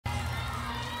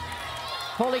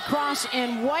Holy Cross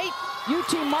in white,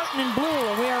 UT Martin in blue,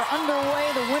 and we are underway.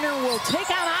 The winner will take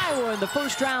on Iowa in the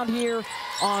first round here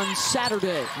on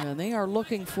Saturday. And they are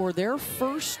looking for their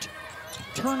first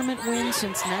tournament win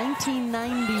since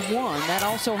 1991. That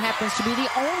also happens to be the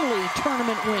only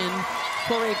tournament win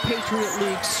for a Patriot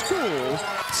League school.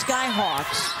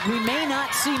 Skyhawks, we may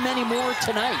not see many more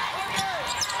tonight.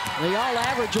 They all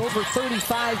average over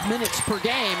 35 minutes per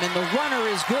game, and the runner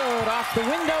is good off the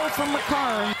window from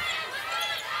McCarn.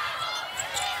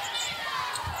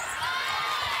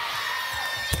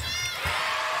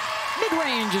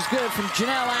 Mid-range is good from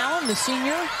Janelle Allen, the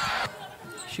senior.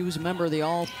 She was a member of the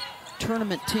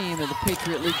all-tournament team of the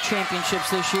Patriot League Championships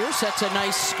this year. Sets a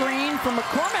nice screen from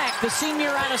McCormack, the senior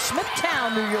out of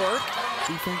Smithtown, New York.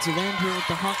 Defensive end here with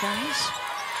the Hawkeyes.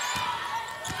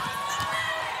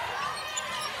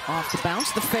 Off the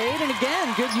bounce, the fade, and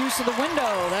again, good use of the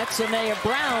window. That's Anaya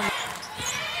Brown.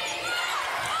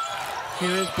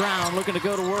 Here is Brown looking to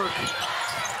go to work.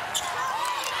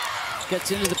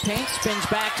 Gets into the paint, spins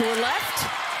back to her left.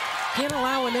 Can't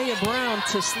allow Anaya Brown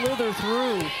to slither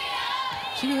through.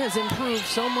 She has improved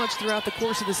so much throughout the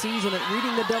course of the season at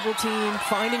reading the double team,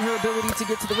 finding her ability to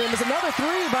get to the rim. There's another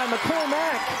three by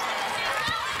McCormack.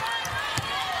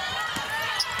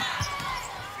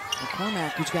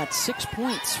 McCormack, who's got 6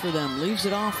 points for them, leaves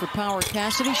it off for Power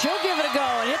Cassidy. She'll give it a go,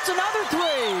 and it's another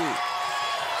three.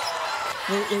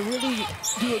 They really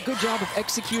do a good job of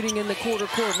executing in the quarter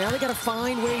court. Now they got to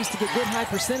find ways to get good high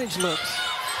percentage looks.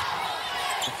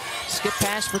 Skip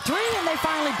pass for three, and they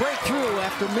finally break through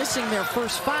after missing their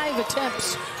first 5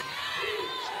 attempts.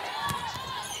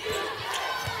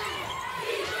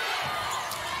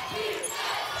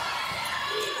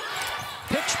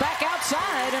 Pitch back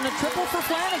outside, and a triple for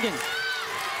Flanagan.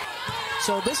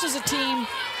 So this is a team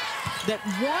that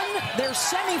won their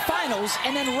semifinals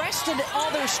and then rested all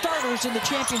their starters in the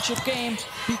championship game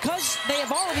because they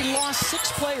have already lost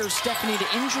 6 players, Stephanie, to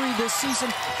injury this season,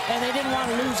 and they didn't want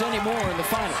to lose any more in the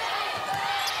final.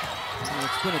 So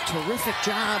it's been a terrific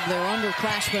job, their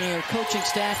underclassmen and their coaching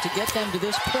staff, to get them to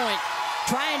this point,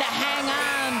 trying to hang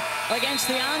on against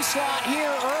the onslaught here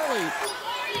early.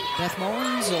 Beth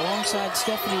Mullins alongside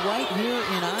Stephanie White here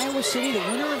in Iowa City. The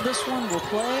winner of this one will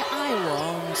play Iowa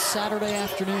on Saturday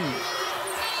afternoon.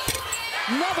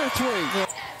 Another three. Yeah.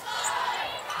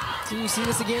 So you see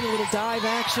this again, a little dive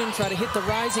action, try to hit the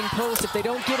rising post. If they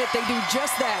don't get it, they do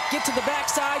just that. Get to the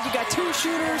backside, you got 2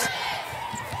 shooters.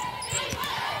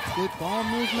 Good ball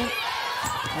movement.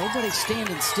 Nobody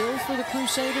standing still for the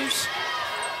Crusaders.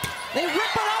 They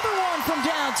rip another one from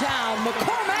downtown.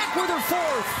 McCormack with her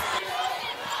 4th.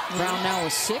 Brown now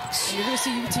with 6. You're going to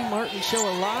see UT Martin show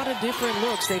a lot of different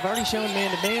looks. They've already shown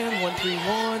man-to-man,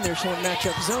 1-3-1. They're showing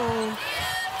matchup zone.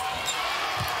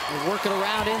 They're working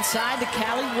around inside to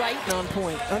Callie Wright on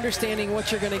point. Understanding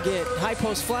what you're going to get. High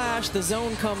post flash, the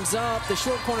zone comes up. The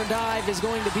short corner dive is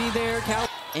going to be there.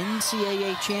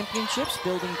 NCAA Championships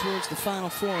building towards the Final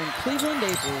Four in Cleveland,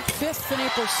 April 5th and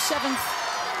April 7th.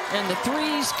 And the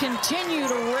threes continue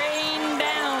to rain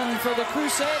down for the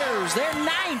Crusaders. They're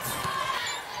 9th.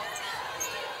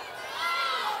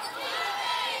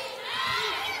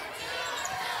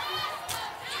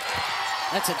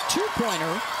 That's a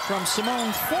 2-pointer from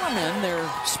Simone Foreman. Their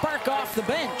spark off the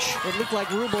bench. It looked like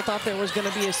Rubel thought there was going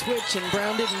to be a switch, and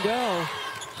Brown didn't go.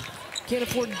 Can't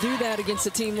afford to do that against a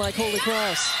team like Holy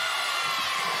Cross.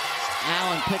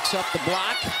 Allen picks up the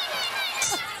block.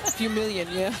 A few million,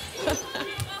 yeah.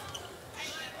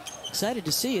 Excited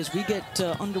to see as we get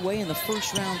underway in the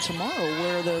first round tomorrow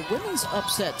where the women's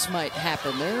upsets might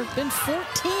happen. There have been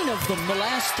 14 of them the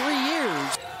last 3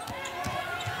 years.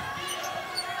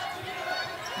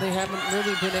 They haven't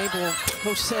really been able,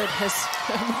 Coach said, as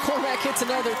McCormack hits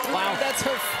another 3. Wow. That's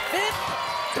her 5th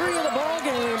 3 of the ball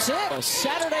game.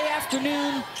 Saturday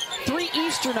afternoon, 3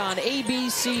 Eastern on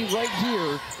ABC right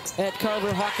here at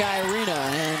Carver Hawkeye Arena.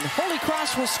 And Holy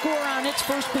Cross will score on its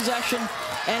first possession,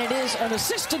 and it is an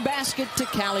assisted basket to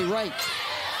Callie Wright.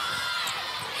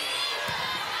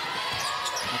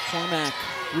 McCormack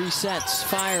resets,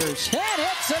 fires, and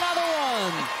hits another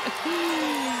one.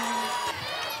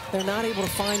 They're not able to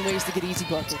find ways to get easy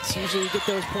buckets. Usually you get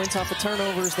those points off of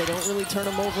turnovers. They don't really turn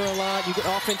them over a lot. You get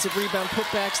offensive rebound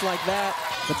putbacks like that.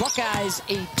 The Buckeyes,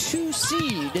 a 2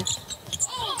 seed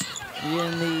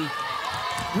in the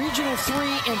Regional 3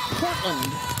 in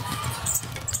Portland.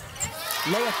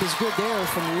 Layup is good there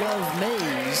from Love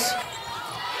Mays.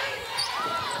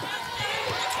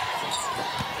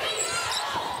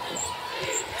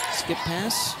 Skip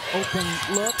pass, open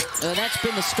look. That's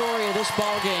been the story of this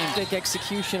ball game. Big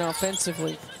execution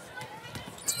offensively.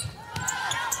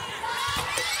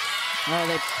 Oh,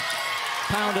 they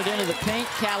Pounded into the paint.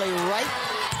 Callie Wright.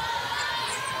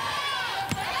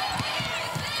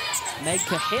 Meg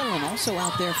Cahalan also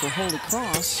out there for Holy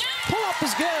Cross. Pull up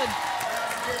is good.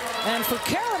 And for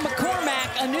Kara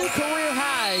McCormack, a new career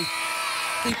high.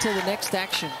 To the next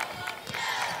action.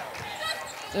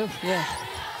 Oh, yeah.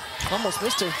 Almost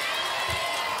missed her.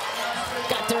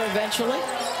 Got there eventually.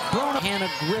 Hannah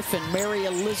Griffin, Mary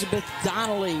Elizabeth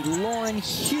Donnelly, Lauren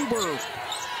Huber,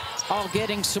 all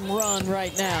getting some run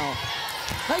right now.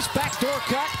 Nice backdoor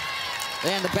cut.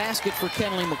 And the basket for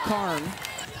Kenley McCarn.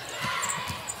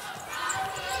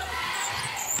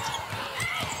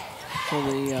 So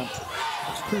the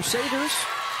Crusaders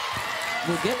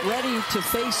will get ready to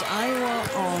face Iowa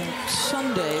on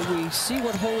Sunday. We see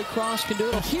what Holy Cross can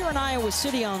do. Here in Iowa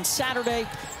City on Saturday,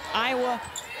 Iowa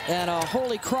at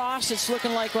Holy Cross, it's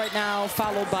looking like right now,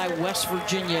 followed by West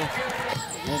Virginia.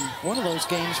 And one of those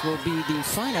games will be the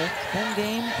final home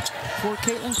game for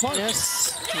Caitlin Clark.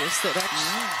 Yes, that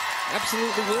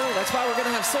absolutely will. That's why we're going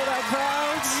to have sold-out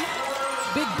crowds.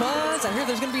 Big buzz. I hear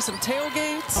there's going to be some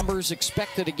tailgates. Numbers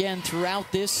expected again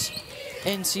throughout this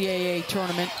NCAA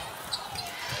tournament.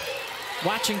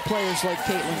 Watching players like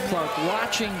Caitlin Clark,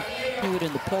 watching do it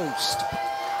in the post.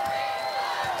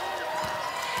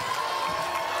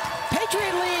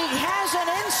 Patriot League has an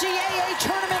NCAA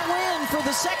tournament win for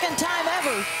the second time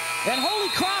ever, and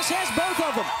Holy Cross has both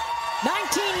of them.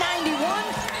 1991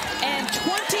 and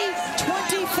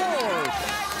 2024.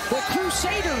 The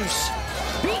Crusaders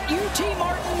beat UT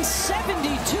Martin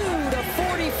 72-45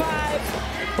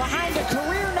 behind a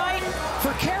career night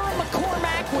for Kara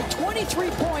McCormack with 23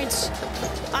 points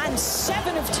on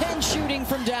 7 of 10 shooting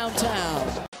from downtown.